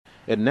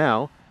And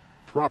now,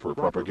 Proper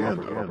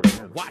propaganda.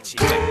 Watch it.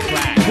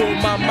 Pull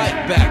my mic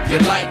back. You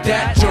like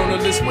that?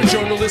 Journalists with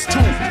journalists too.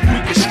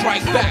 We can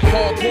strike back.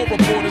 Hardcore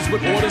reporters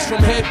with orders from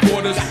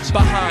headquarters.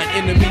 Behind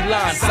enemy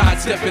lines,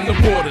 sidestepping the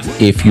borders.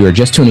 If you are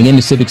just tuning in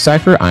to Civic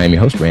Cypher, I am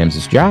your host,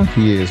 Ramses Ja.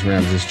 He is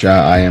Ramses Ja.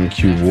 I am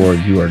Q Ward.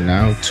 You are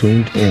now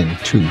tuned in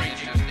to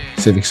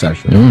Civic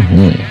Cypher.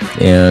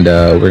 And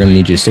we're going to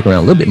need you to stick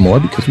around a little bit more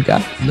because we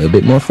got a little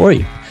bit more for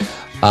you.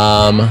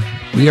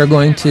 We are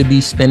going to be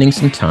spending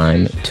some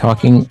time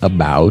talking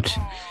about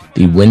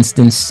the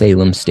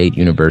Winston-Salem State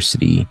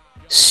University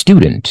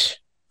student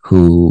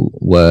who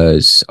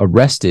was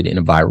arrested in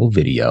a viral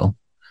video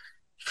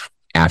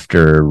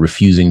after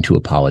refusing to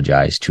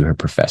apologize to her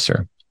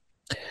professor.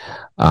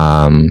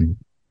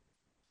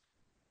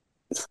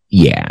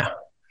 Yeah,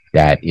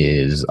 that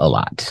is a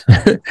lot.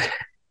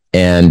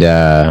 And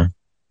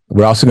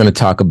we're also going to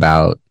talk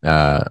about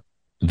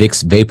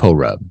Vicks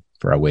VapoRub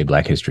for our Way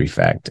Black History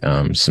Fact.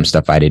 Some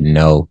stuff I didn't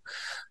know.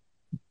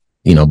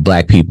 You know,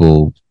 Black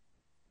people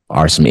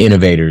are some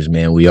innovators,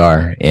 man. We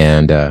are.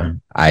 And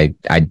I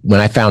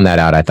when I found that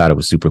out, I thought it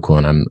was super cool,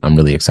 and I'm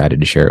really excited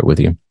to share it with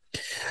you.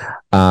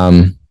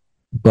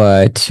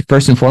 But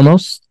first and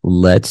foremost,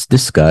 let's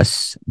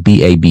discuss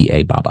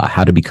Baba,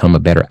 how to become a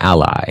better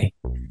ally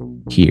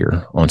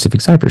here on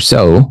Civic Cypher.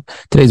 So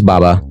today's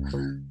Baba,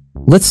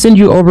 let's send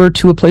you over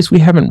to a place we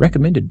haven't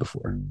recommended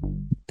before.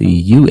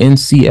 The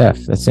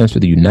UNCF, that stands for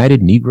the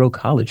United Negro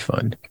College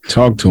Fund.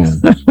 Talk to him.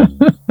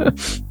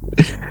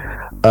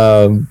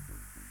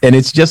 And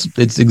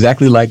it's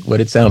exactly like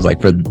what it sounds like.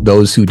 For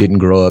those who didn't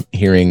grow up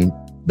hearing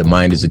the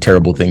mind is a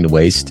terrible thing to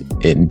waste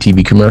in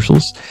TV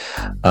commercials,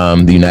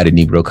 the United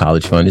Negro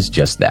College Fund is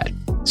just that.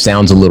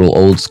 Sounds a little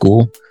old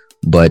school,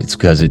 but it's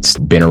because it's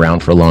been around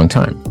for a long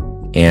time.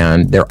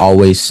 And they're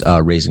always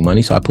raising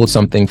money. So I pulled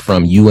something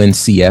from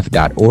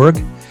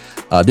uncf.org.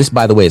 This,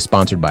 by the way, is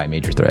sponsored by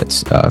Major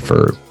Threads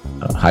for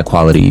high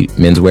quality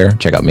menswear.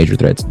 Check out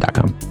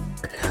majorthreads.com.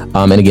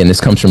 And again, this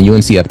comes from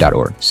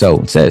uncf.org. So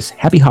it says,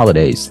 happy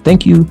holidays.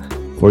 Thank you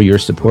for your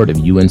support of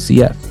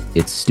UNCF,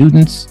 its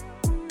students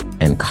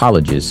and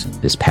colleges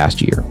this past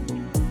year.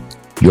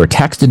 Your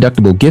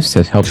tax-deductible gifts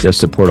have helped us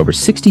support over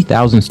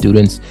 60,000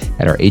 students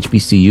at our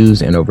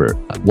HBCUs and over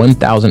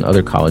 1,000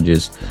 other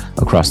colleges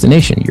across the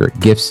nation. Your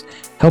gifts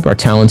help our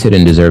talented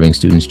and deserving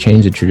students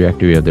change the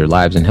trajectory of their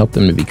lives and help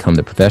them to become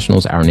the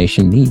professionals our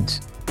nation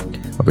needs.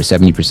 Over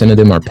 70% of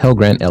them are Pell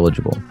Grant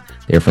eligible.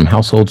 They are from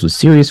households with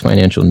serious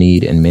financial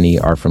need, and many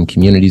are from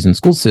communities and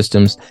school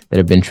systems that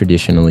have been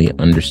traditionally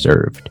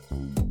underserved.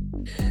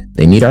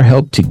 They need our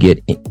help to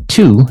get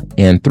to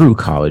and through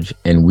college,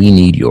 and we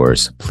need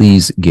yours.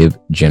 Please give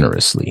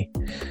generously.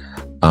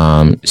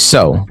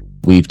 So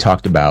we've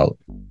talked about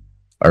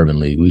Urban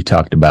League. We've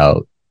talked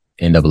about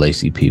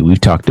NAACP.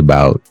 We've talked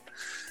about,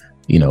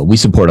 you know, we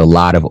support a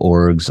lot of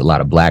orgs, a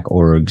lot of Black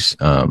orgs,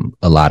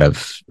 a lot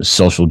of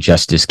social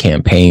justice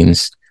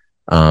campaigns.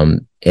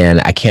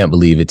 And I can't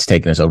believe it's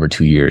taken us over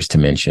 2 years to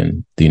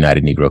mention the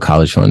United Negro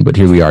College Fund. But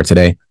here we are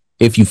today.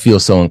 If you feel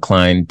so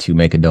inclined to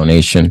make a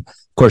donation,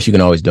 of course, you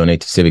can always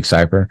donate to Civic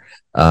Cypher.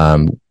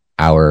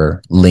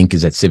 Our link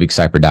is at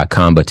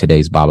civiccypher.com. But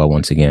today's Baba,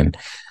 once again,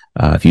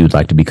 if you would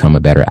like to become a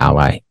better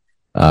ally,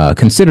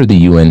 consider the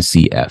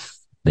UNCF,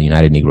 the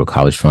United Negro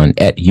College Fund,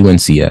 at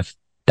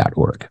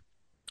uncf.org.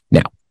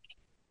 Now,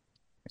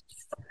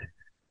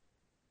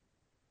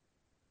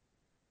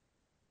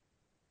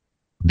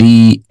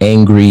 the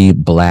angry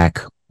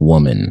Black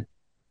woman.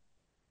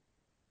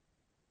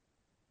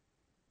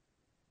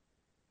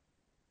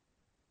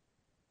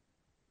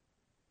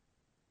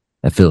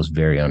 That feels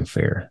very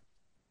unfair.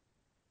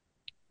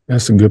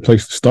 That's a good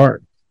place to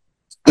start.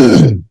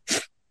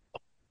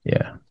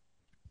 Yeah.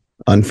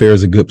 Unfair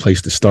is a good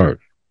place to start.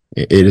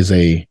 It is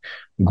a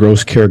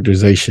gross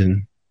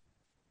characterization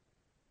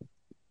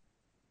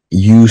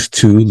used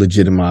to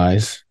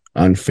legitimize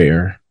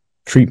unfair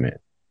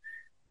treatment,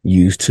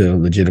 used to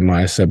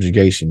legitimize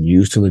subjugation,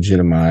 used to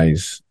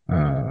legitimize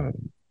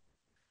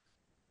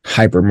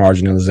hyper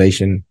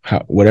marginalization,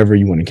 whatever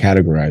you want to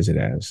categorize it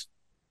as,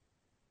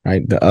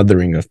 right? The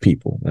othering of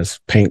people. Let's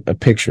paint a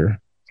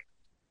picture,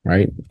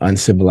 right?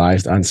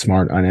 Uncivilized,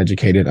 unsmart,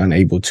 uneducated,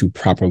 unable to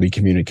properly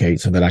communicate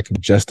so that I can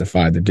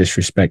justify the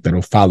disrespect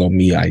that'll follow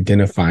me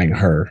identifying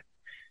her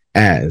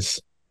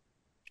as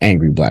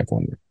angry Black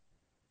woman.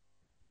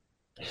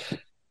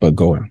 But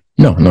go on.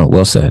 No,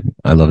 well said.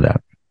 I love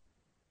that.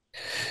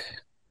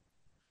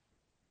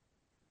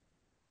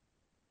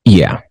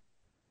 Yeah.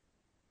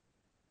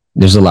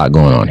 There's a lot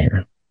going on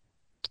here.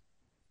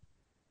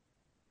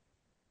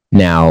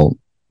 Now,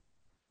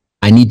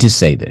 I need to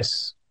say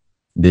this.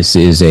 This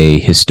is a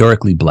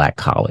historically Black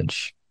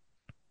college,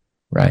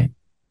 right?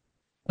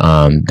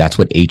 That's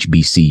what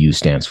HBCU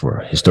stands for,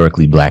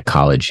 Historically Black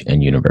College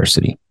and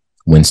University,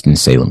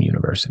 Winston-Salem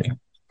University.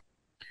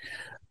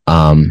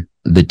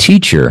 The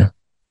teacher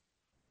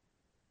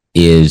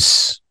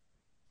is,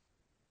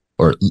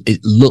 or it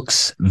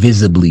looks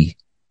visibly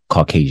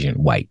Caucasian,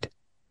 white,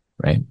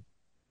 right?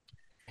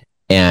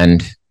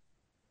 And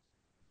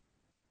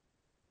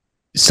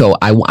So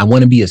I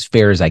want to be as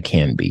fair as I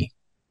can be,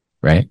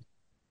 right?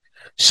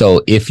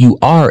 So if you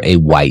are a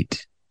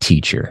white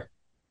teacher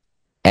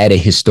at a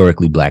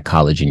historically Black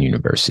college and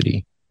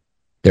university,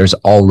 there's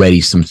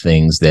already some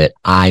things that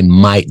I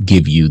might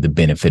give you the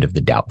benefit of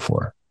the doubt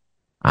for.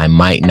 I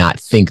might not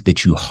think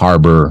that you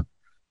harbor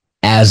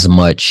as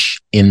much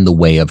in the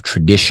way of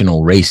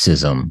traditional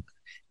racism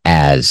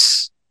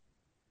as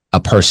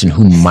a person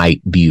who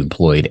might be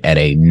employed at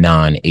a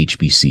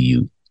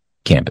non-HBCU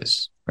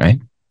campus,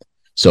 right?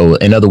 So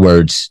in other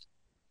words,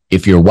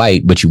 if you're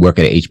white, but you work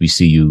at a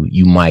HBCU,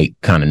 you might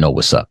kind of know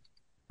what's up,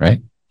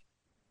 right?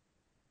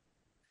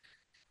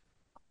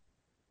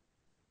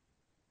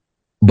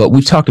 But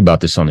we've talked about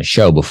this on the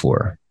show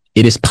before.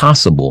 It is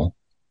possible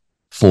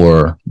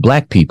for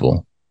Black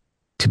people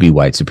to be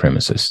white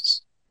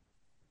supremacists.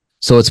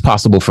 So it's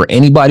possible for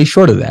anybody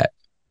short of that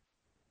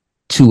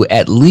to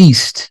at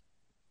least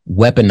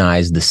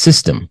weaponize the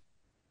system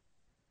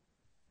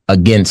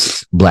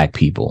against Black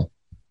people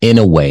in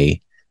a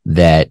way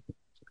that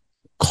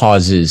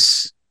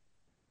causes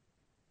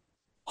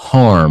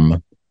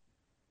harm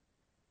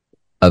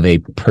of a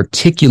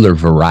particular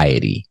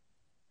variety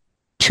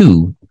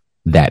to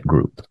that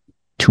group,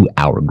 to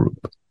our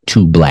group,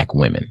 to Black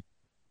women.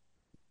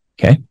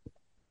 Okay.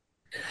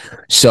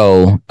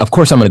 So, of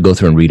course, I'm going to go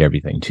through and read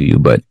everything to you,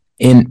 but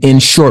in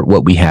short,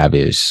 what we have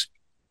is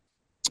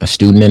a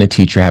student and a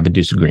teacher have a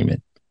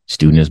disagreement.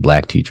 Student is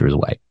Black, teacher is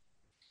white.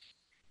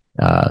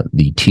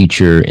 The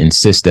teacher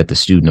insists that the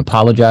student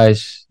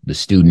apologize. The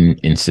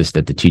student insists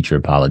that the teacher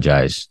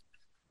apologize.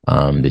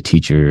 The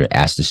teacher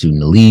asks the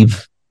student to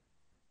leave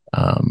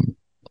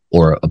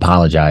or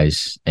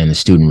apologize, and the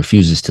student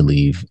refuses to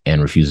leave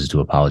and refuses to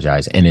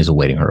apologize and is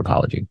awaiting her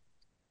apology.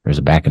 There's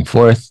a back and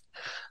forth.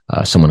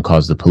 Someone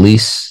calls the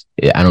police.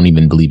 I don't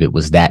even believe it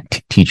was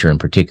that teacher in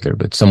particular,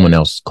 but someone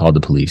else called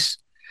the police.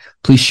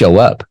 Police show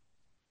up.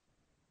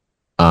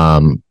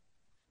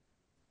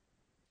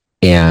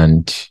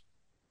 And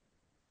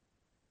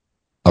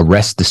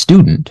arrest the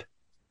student.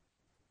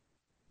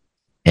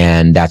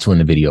 And that's when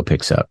the video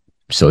picks up.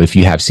 So if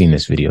you have seen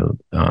this video,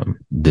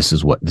 this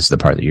is the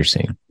part that you're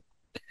seeing.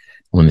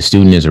 When the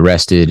student is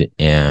arrested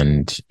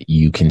and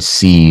you can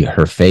see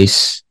her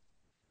face,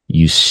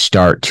 you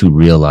start to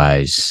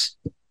realize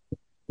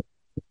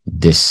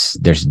this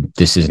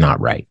is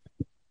not right.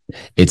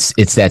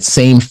 It's that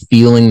same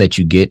feeling that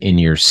you get in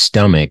your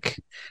stomach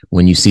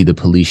when you see the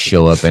police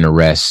show up and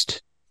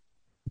arrest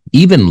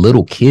even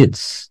little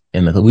kids.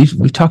 And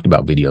we've talked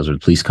about videos where the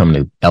police come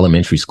to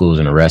elementary schools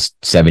and arrest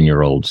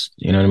 7-year-olds.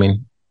 You know what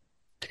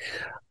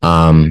I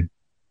mean?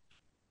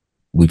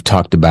 We've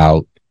talked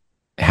about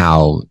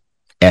how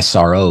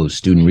SROs,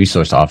 student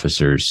resource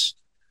officers,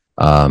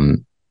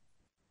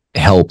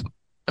 help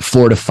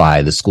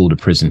fortify the school to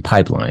prison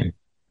pipeline,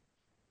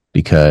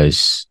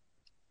 because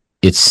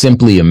it's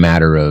simply a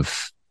matter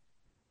of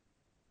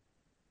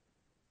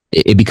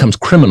it becomes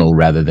criminal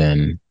rather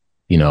than,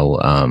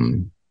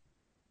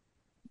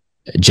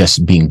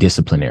 just being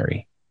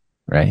disciplinary,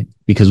 right?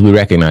 Because we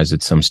recognize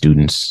that some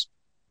students,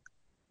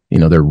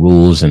 there are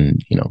rules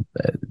and,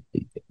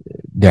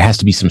 there has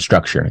to be some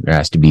structure. There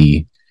has to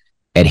be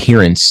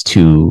adherence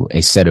to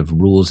a set of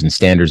rules and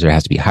standards. There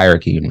has to be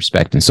hierarchy and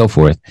respect and so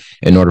forth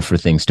in order for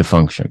things to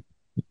function.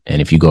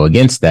 And if you go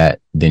against that,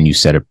 then you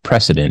set a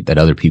precedent that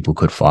other people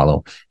could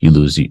follow. You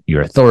lose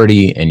your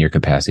authority and your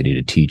capacity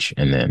to teach.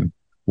 And then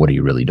what are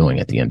you really doing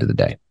at the end of the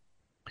day?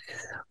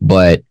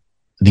 But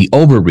the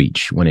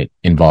overreach when it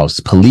involves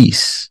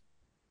police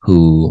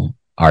who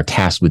are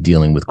tasked with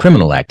dealing with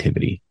criminal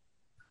activity,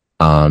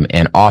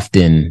 and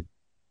often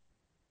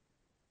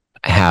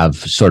have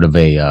sort of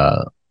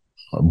a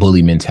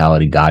bully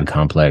mentality, God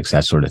complex,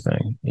 that sort of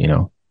thing,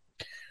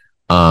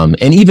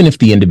 and even if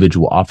the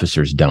individual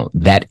officers don't,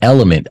 that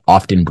element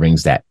often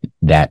brings that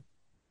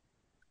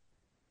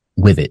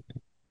with it,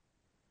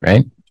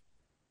 right?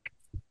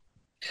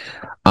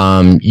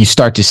 You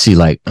start to see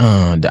like,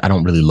 I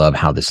don't really love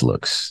how this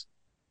looks.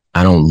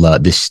 I don't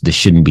love this. This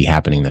shouldn't be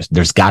happening.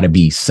 There's got to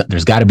be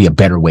a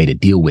better way to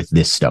deal with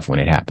this stuff when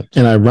it happens.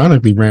 And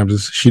ironically,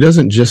 Ramses, she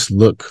doesn't just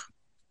look,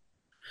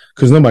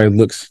 because nobody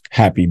looks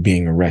happy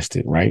being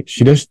arrested, right?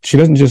 She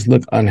doesn't just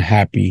look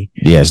unhappy,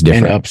 it's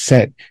different, and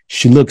upset.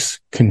 She looks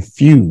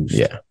confused.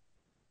 Yeah.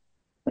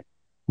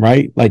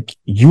 Right? Like,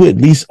 you at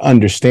least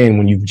understand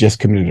when you've just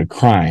committed a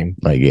crime.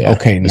 Like, yeah.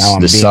 Okay, now I'm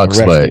being sucks,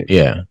 arrested. but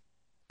yeah.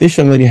 This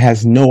young lady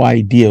has no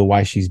idea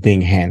why she's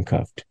being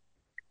handcuffed,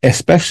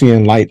 especially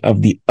in light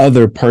of the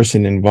other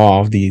person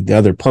involved, the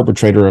other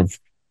perpetrator of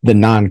the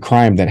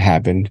non-crime that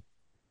happened,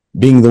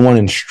 being the one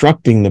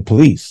instructing the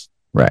police.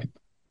 Right.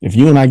 If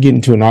you and I get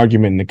into an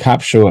argument and the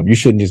cops show up, you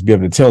shouldn't just be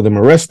able to tell them,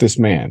 arrest this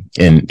man.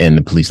 And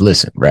the police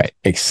listen. Right.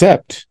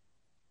 Except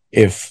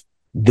if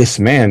this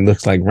man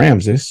looks like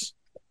Ramses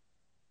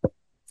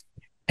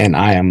and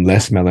I am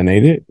less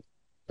melanated,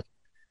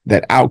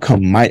 that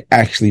outcome might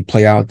actually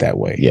play out that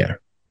way. Yeah.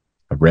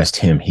 Arrest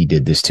him. He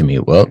did this to me.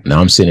 Well,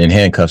 now I'm sitting in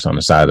handcuffs on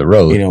the side of the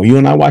road. You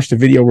and I watched the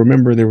video.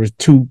 Remember, there was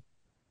two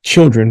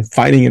children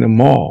fighting in a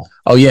mall.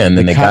 Oh yeah, and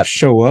then the cops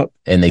show up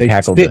and they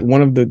tackled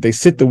they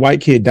sit the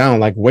white kid down,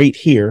 like, wait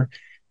here,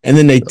 and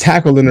then they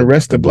tackle and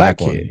arrest the black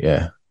kid.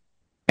 Yeah,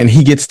 and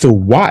he gets to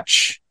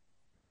watch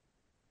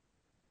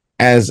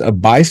as a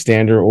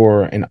bystander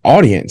or an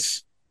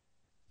audience.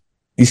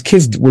 These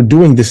kids were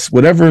doing this,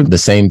 whatever the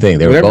same thing.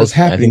 They were both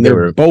happening. They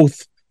were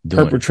both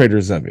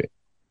perpetrators of it.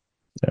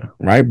 Yeah.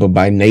 Right. But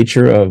by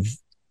nature of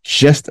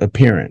just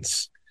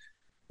appearance,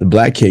 the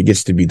black kid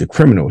gets to be the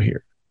criminal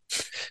here.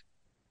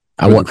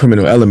 I want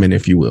criminal element,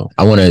 if you will.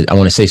 I want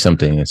to say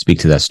something and speak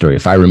to that story.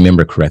 If I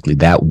remember correctly,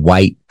 that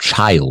white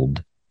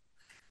child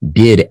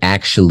did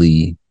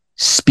actually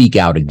speak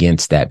out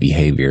against that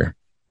behavior.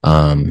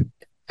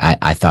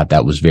 I thought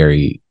that was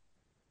very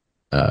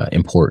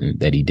important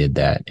that he did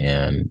that.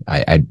 And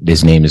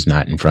his name is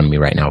not in front of me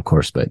right now, of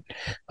course, but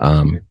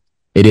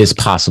it is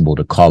possible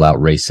to call out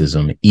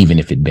racism even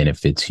if it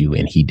benefits you.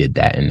 And he did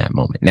that in that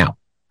moment. Now,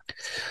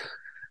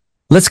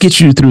 let's get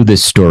you through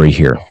this story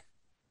here.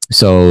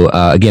 So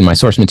again, my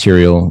source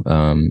material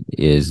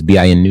is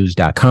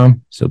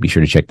binnews.com. So be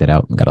sure to check that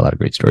out. I've got a lot of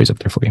great stories up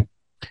there for you.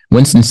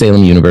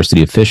 Winston-Salem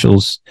University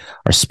officials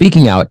are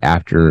speaking out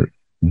after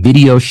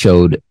video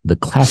showed the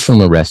classroom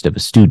arrest of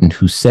a student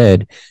who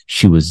said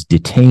she was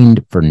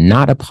detained for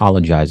not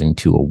apologizing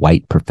to a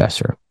white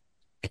professor.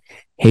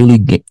 Haley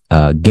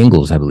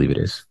Gingles, I believe it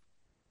is,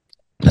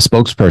 a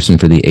spokesperson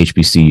for the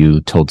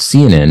HBCU, told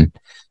CNN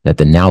that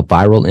the now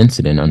viral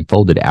incident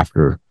unfolded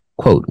after,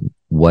 quote,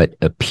 what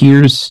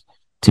appears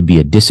to be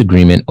a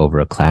disagreement over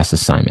a class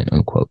assignment,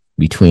 unquote,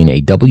 between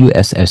a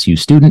WSSU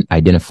student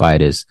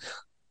identified as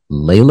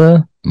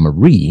Layla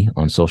Marie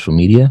on social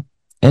media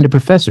and a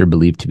professor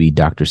believed to be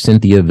Dr.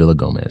 Cynthia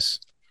Villagomez.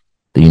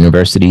 The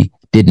university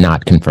did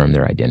not confirm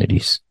their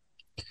identities.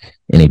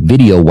 In a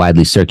video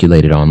widely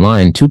circulated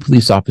online, two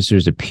police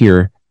officers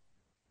appear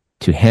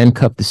to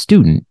handcuff the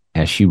student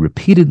as she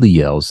repeatedly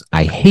yells,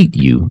 "I hate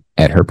you,"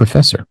 at her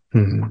professor.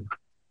 Mm-hmm.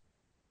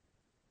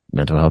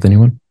 Mental health,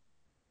 anyone?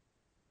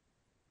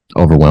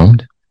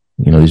 Overwhelmed?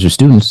 You know, these are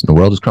students. The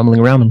world is crumbling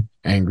around them.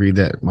 Angry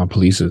that my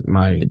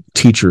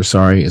teacher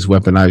is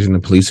weaponizing the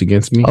police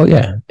against me. Oh,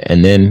 yeah.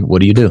 And then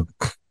what do?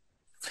 All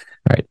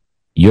right.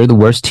 You're the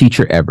worst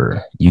teacher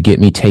ever. You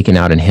get me taken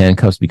out in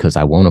handcuffs because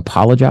I won't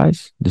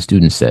apologize, the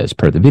student says,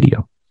 per the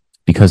video.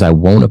 Because I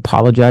won't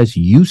apologize,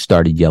 you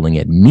started yelling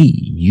at me.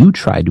 You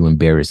tried to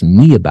embarrass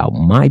me about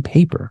my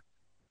paper.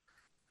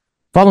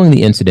 Following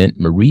the incident,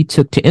 Marie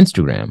took to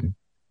Instagram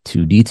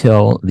to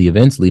detail the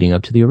events leading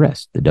up to the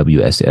arrest. The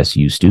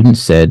WSSU student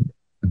said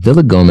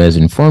Villagomez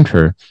informed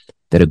her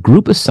that a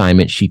group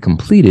assignment she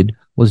completed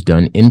was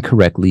done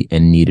incorrectly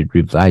and needed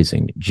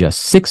revising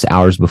just 6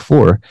 hours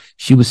before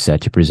she was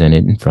set to present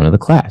it in front of the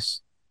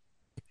class.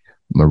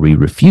 Marie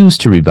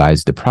refused to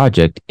revise the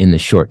project in the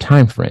short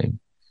time frame.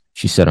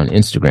 She said on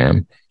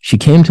Instagram, she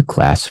came to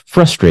class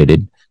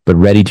frustrated but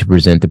ready to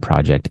present the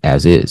project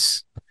as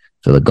is.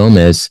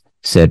 Villagomez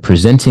said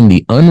presenting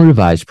the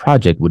unrevised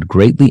project would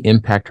greatly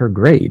impact her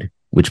grade,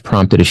 which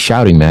prompted a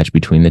shouting match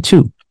between the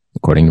two,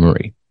 according to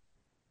Marie.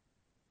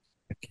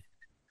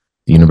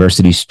 The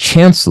university's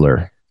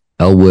chancellor,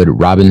 Elwood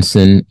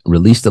Robinson,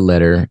 released a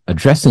letter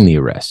addressing the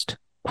arrest.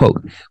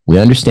 Quote, "We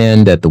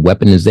understand that the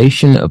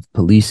weaponization of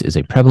police is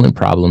a prevalent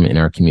problem in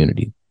our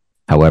community.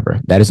 However,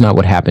 that is not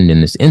what happened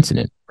in this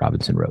incident,"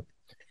 Robinson wrote.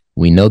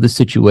 "We know the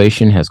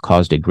situation has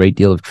caused a great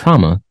deal of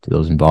trauma to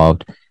those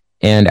involved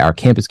and our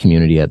campus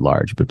community at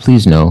large, but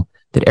please know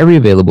that every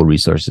available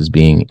resource is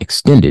being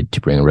extended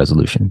to bring a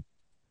resolution."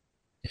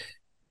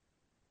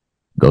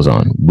 Goes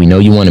on. "We know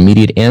you want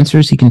immediate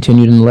answers," he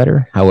continued in the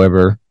letter.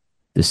 "However,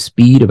 the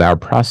speed of our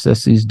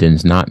processes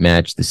does not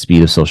match the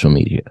speed of social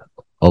media.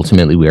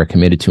 Ultimately, we are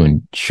committed to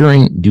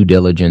ensuring due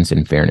diligence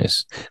and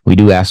fairness. We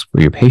do ask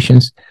for your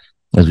patience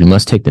as we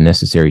must take the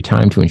necessary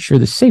time to ensure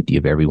the safety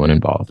of everyone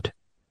involved.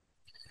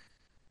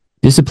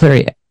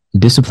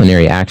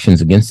 Disciplinary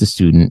actions against the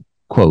student,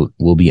 quote,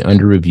 will be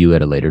under review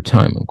at a later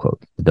time,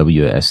 unquote," the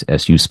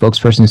WSSU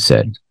spokesperson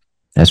said.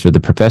 As for the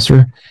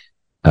professor,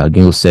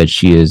 Gingles said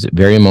she is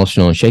very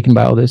emotional and shaken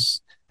by all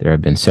this. There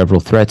have been several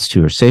threats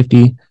to her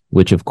safety,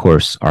 which of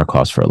course are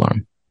cause for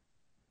alarm.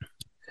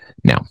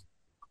 Now,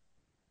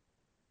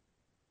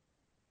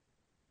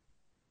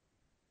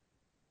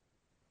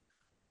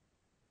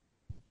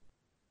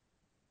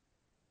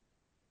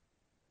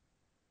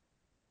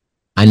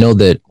 I know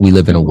that we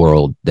live in a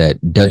world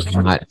that does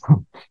not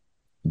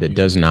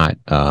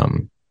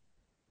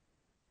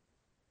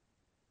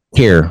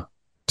care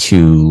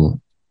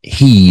to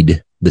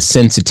heed the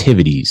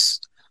sensitivities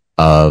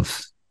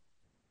of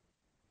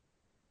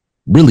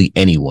really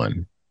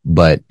anyone,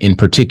 but in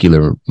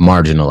particular,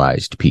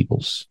 marginalized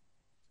peoples.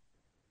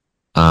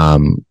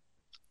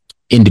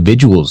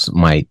 Individuals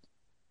might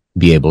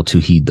be able to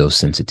heed those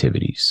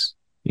sensitivities,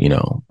 you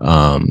know,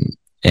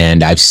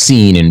 and I've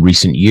seen in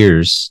recent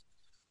years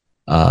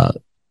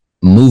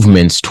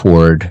movements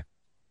toward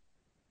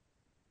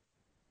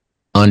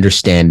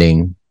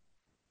understanding,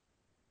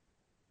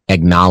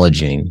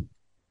 acknowledging,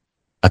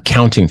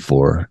 accounting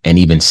for, and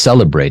even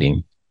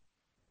celebrating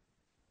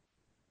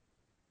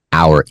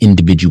our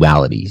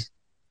individualities,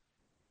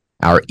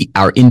 our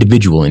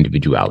individual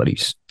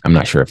individualities. I'm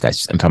not sure if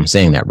I'm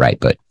saying that right,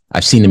 but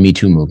I've seen the Me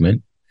Too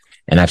movement,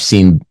 and I've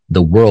seen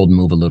the world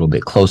move a little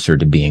bit closer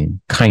to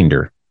being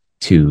kinder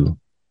to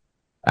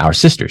our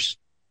sisters,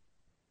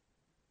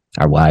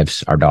 our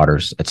wives, our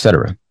daughters,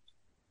 etc.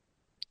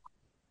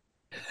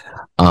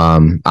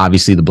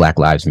 Obviously, the Black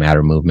Lives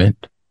Matter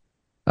movement,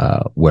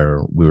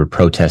 where we were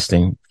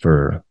protesting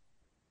for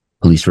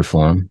police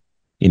reform.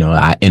 You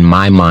know, in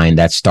my mind,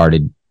 that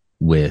started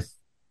with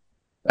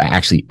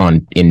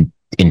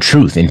in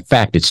truth. In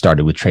fact, it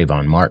started with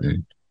Trayvon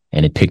Martin,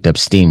 and it picked up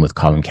steam with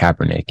Colin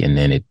Kaepernick, and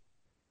then it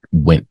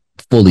went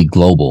fully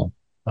global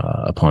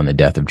upon the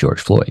death of George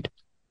Floyd.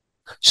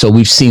 So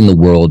we've seen the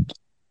world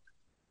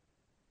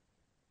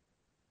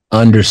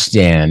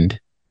understand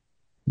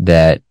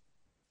that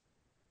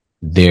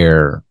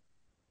there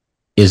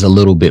is a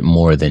little bit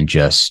more than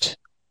just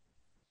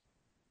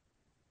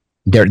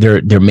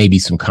there may be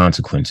some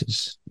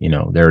consequences. You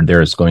know,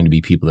 there's going to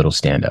be people that'll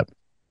stand up,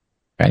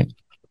 right?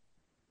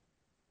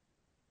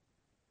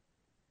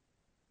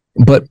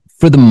 But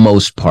for the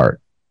most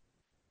part,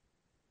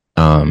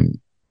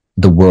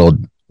 the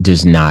world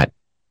does not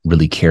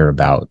really care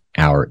about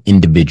our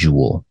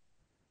individual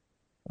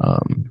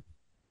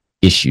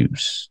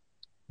issues,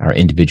 our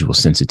individual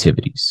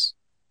sensitivities.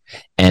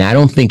 And I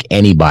don't think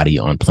anybody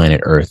on planet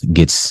Earth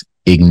gets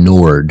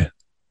ignored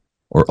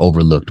or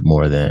overlooked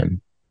more than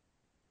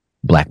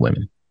Black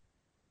women.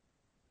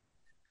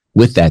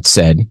 With that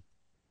said,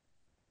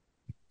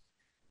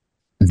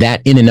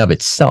 that in and of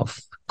itself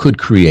could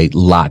create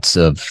lots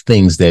of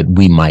things that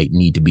we might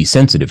need to be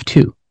sensitive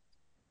to,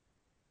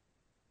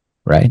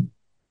 right?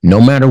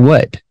 No matter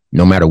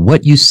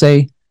what you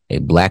say, a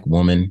Black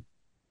woman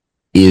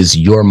is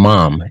your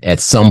mom at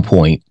some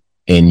point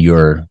in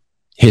your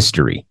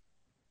history.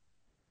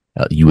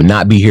 You would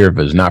not be here if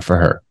it was not for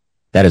her.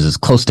 That is as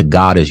close to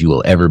God as you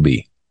will ever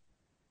be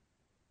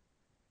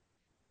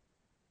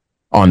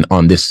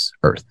on this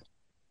earth,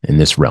 in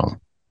this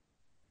realm.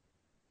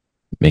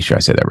 Make sure I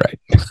said that right.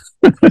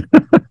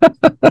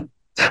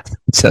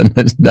 So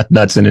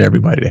not sending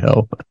everybody to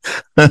hell.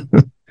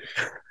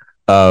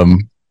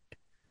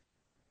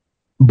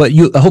 But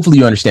hopefully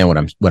you understand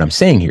what I'm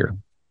saying here.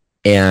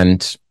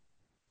 And,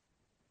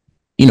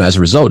 you know, as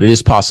a result, it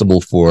is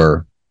possible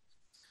for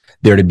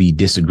there to be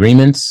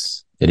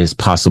disagreements. It is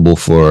possible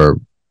for,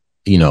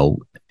 you know,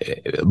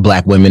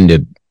 Black women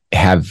to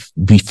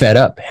be fed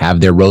up,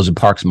 have their Rosa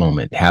Parks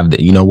moment,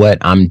 you know what,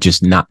 I'm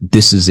just not,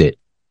 this is it.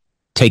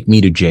 Take me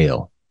to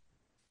jail.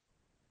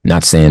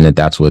 Not saying that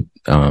that's what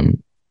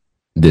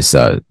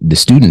the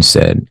student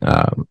said,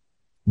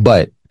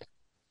 but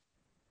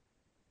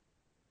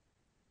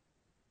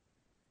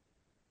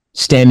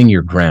standing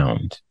your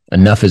ground,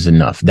 enough is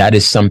enough. That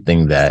is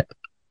something that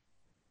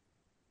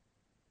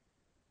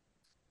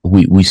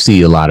we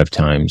see a lot of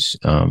times.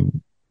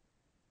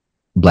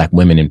 Black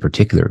women in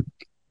particular,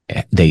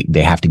 they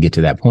have to get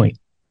to that point.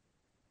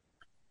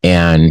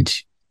 And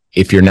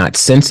if you're not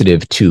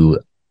sensitive to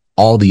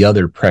all the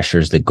other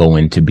pressures that go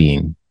into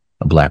being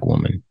a Black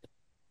woman,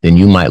 then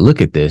you might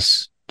look at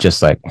this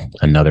just like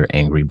another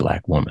angry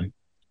Black woman,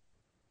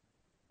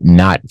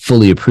 not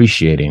fully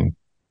appreciating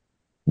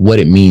what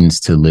it means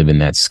to live in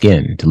that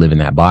skin, to live in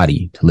that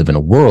body, to live in a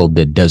world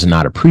that does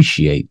not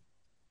appreciate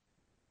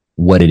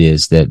what it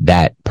is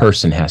that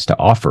person has to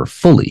offer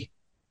fully,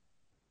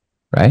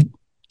 right?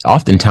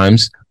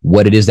 Oftentimes,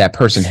 what it is that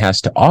person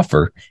has to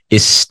offer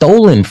is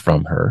stolen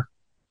from her,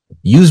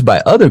 used by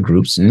other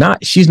groups.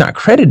 She's not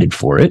credited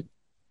for it.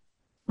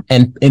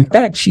 And in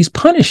fact, she's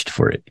punished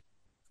for it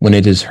when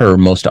it is her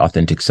most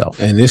authentic self.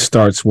 And this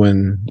starts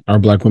when our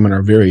Black women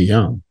are very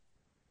young.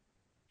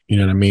 You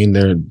know what I mean?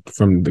 They're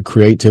from the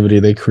creativity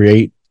they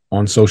create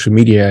on social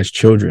media as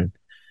children.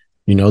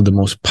 You know, the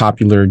most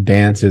popular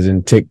dances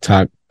and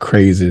TikTok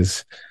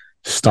crazes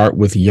start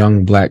with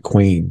young Black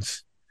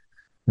queens,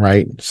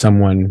 right?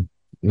 Someone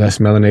less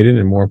melanated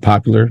and more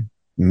popular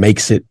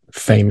makes it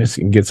famous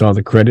and gets all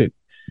the credit.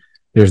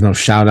 There's no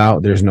shout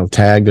out. There's no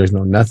tag. There's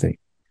no nothing.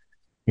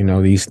 You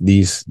know,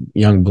 these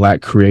young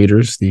Black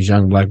creators, these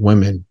young Black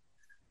women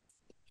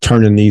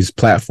turning these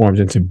platforms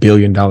into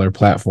billion-dollar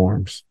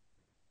platforms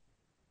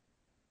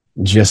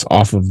just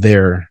off of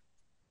their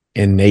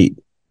innate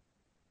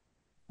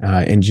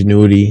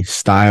ingenuity,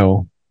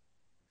 style,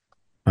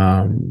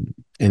 and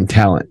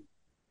talent.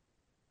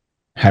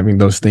 Having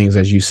those things,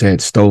 as you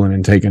said, stolen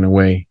and taken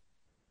away.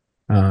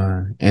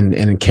 And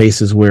in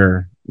cases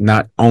where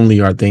not only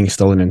are things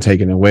stolen and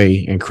taken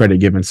away and credit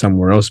given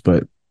somewhere else,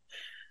 but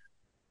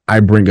I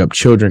bring up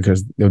children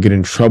because they'll get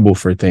in trouble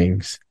for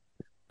things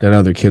that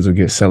other kids will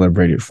get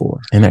celebrated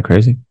for. Isn't that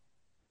crazy?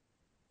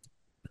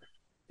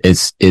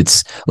 It's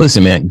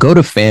listen, man, go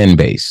to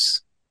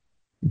Fanbase,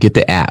 get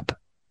the app.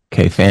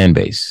 Okay.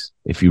 Fanbase.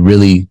 If you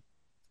really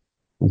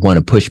want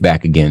to push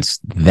back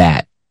against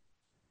that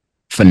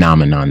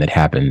phenomenon that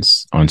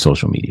happens on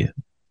social media,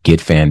 get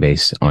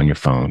Fanbase on your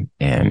phone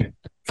and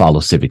follow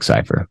Civic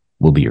Cypher.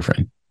 We'll be your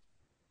friend.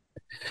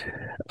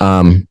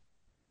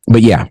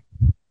 But yeah.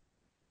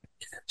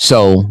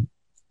 So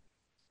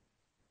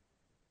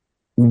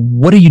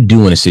what do you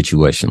do in a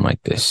situation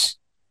like this?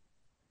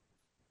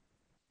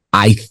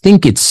 I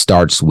think it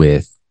starts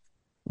with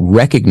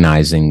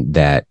recognizing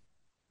that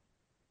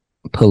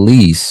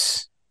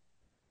police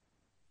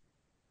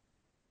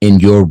in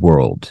your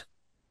world,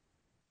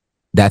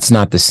 that's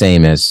not the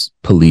same as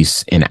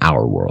police in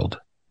our world.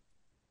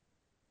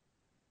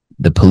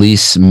 The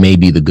police may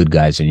be the good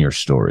guys in your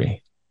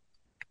story.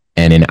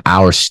 And in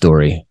our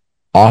story,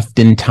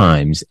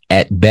 oftentimes,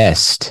 at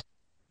best,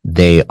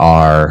 they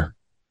are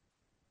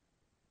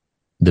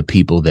the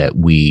people that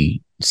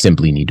we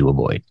simply need to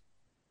avoid.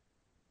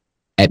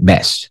 At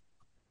best,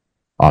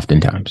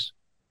 oftentimes.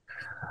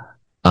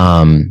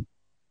 I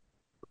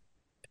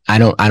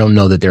don't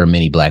know that there are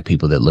many Black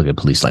people that look at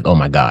police like, oh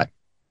my God,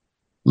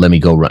 let me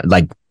go run.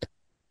 Like,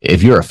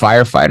 if you're a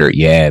firefighter,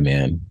 yeah,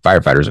 man,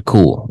 firefighters are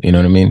cool. You know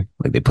what I mean?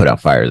 Like, they put out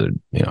fires,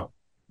 you know,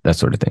 that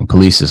sort of thing.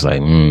 Police is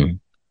like,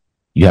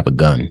 you have a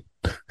gun.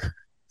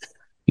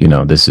 You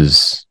know, this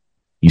is,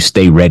 you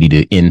stay ready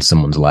to end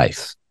someone's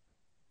life.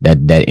 That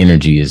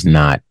energy is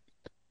not.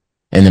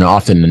 And then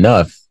often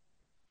enough,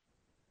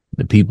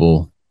 the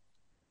people,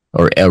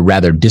 or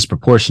rather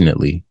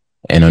disproportionately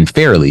and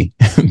unfairly,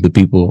 the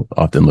people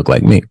often look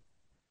like me.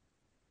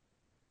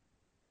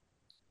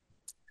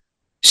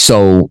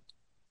 So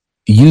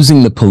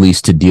using the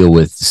police to deal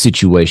with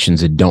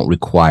situations that don't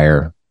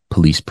require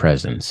police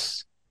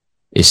presence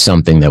is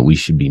something that we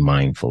should be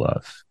mindful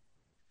of.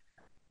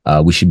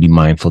 We should be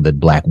mindful that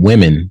Black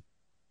women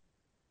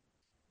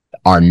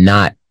are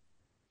not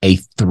a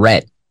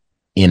threat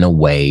in a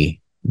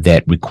way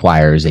that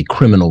requires a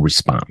criminal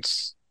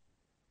response.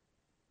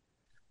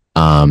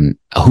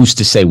 Who's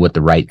to say what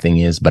the right thing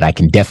is, but I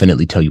can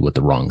definitely tell you what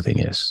the wrong thing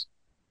is.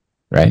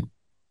 Right.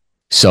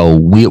 So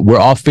we're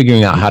all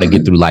figuring out how to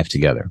get through life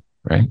together.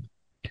 Right.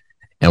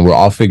 And we're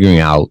all figuring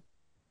out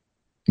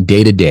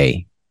day to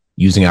day,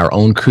 using our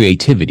own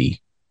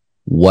creativity,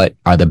 what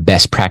are the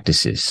best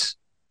practices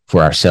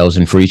for ourselves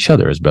and for each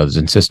other as brothers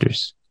and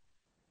sisters.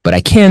 But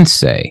I can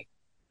say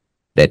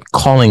that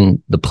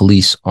calling the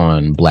police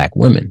on Black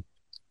women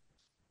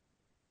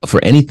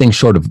for anything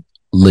short of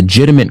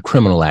legitimate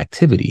criminal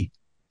activity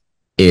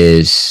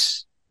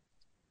is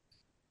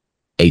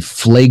a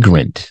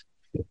flagrant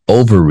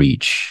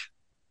overreach,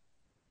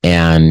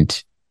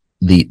 and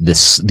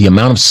the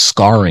amount of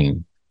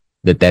scarring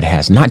that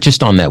has, not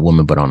just on that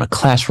woman, but on a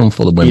classroom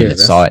full of women that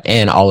saw it,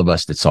 and all of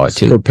us that saw it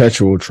too.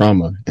 Perpetual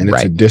trauma, and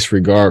it's a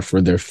disregard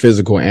for their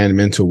physical and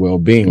mental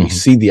well-being. We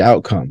see the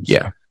outcomes.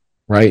 Yeah.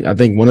 Right. I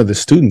think one of the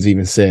students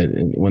even said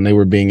when they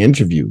were being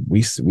interviewed,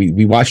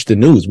 we watch the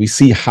news, we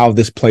see how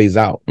this plays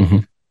out. Mm-hmm.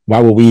 Why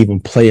would we even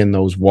play in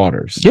those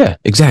waters? Yeah,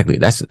 exactly.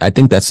 I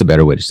think that's the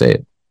better way to say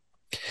it.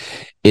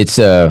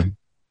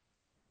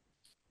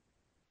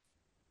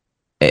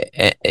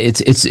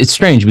 It's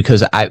strange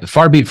because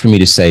far be it for me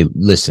to say,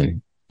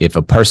 listen, if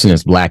a person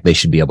is Black, they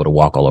should be able to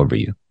walk all over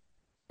you.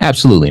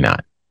 Absolutely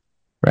not.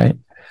 Right.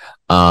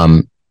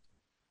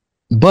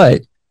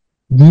 But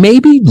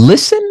maybe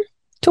listen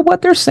to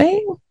what they're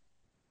saying,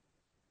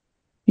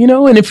 you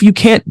know, and if you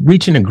can't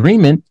reach an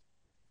agreement,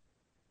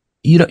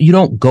 you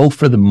don't go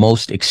for the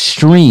most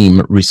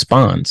extreme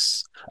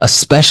response,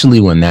 especially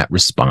when that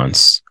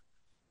response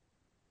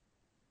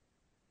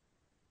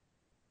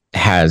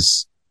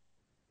has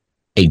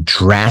a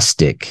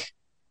drastic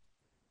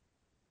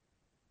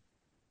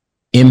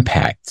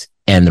impact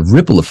and the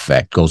ripple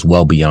effect goes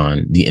well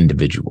beyond the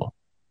individual.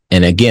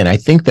 And again, I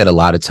think that a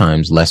lot of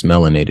times less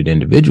melanated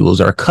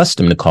individuals are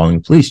accustomed to calling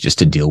the police just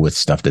to deal with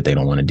stuff that they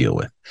don't want to deal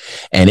with.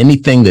 And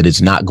anything that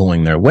is not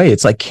going their way,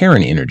 it's like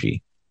Karen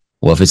energy.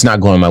 Well, if it's not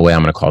going my way,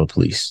 I'm going to call the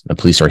police. The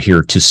police are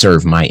here to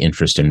serve my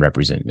interest and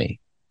represent me.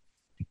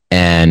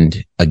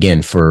 And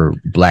again, for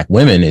Black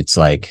women, it's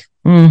like,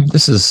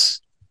 this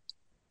is,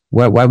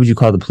 why would you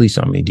call the police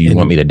on me? Do you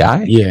want me to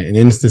die? Yeah. In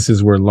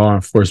instances where law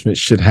enforcement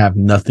should have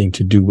nothing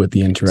to do with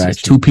the interaction.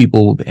 It's two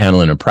people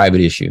handling a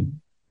private issue.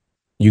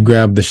 You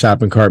grabbed the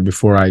shopping cart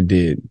before I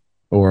did,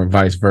 or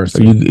vice versa.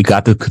 So you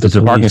got the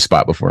parking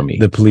spot before me.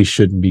 The police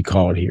shouldn't be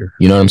called here.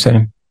 You know what I'm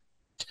saying?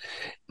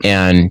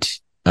 And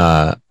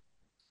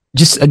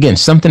just, again,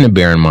 something to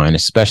bear in mind,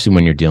 especially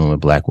when you're dealing with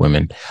Black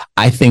women.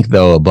 I think,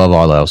 though, above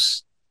all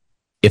else,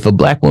 if a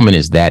Black woman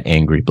is that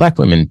angry, Black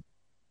women,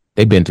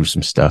 they've been through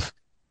some stuff.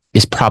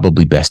 It's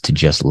probably best to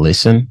just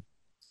listen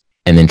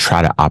and then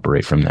try to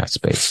operate from that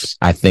space.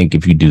 I think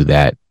if you do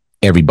that,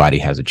 everybody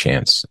has a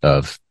chance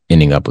of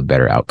ending up with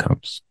better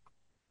outcomes.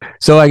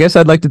 So I guess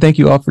I'd like to thank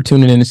you all for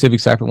tuning in to Civic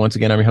Cypher. Once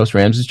again, I'm your host,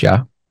 Ramses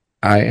Ja.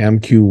 I am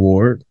Q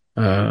Ward.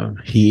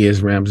 He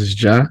is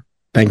Ramses Ja.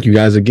 Thank you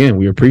guys again.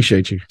 We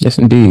appreciate you. Yes,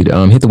 indeed.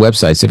 Hit the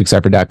website,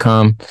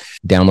 civiccypher.com.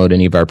 Download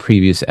any of our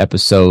previous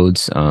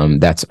episodes.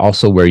 That's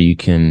also where you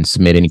can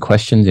submit any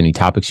questions, any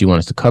topics you want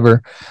us to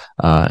cover,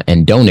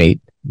 and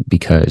donate,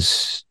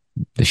 because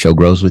the show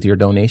grows with your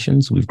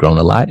donations. We've grown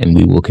a lot, and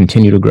we will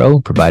continue to grow,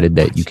 provided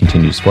that you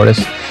continue to support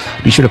us.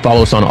 Be sure to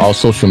follow us on all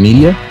social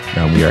media.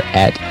 We are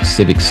at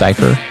Civic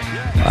Cypher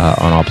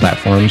on all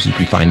platforms. You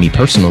can find me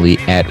personally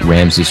at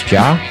Ramses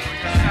Ja.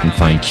 You can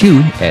find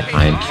Q at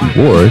I am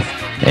Q Ward.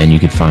 And you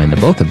can find the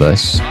both of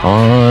us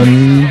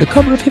on the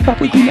cover of Hip Hop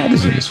Weekly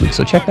magazine this week.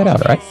 So check that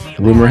out, all right?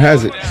 Rumor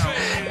has it.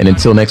 And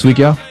until next week,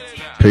 y'all.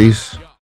 Peace.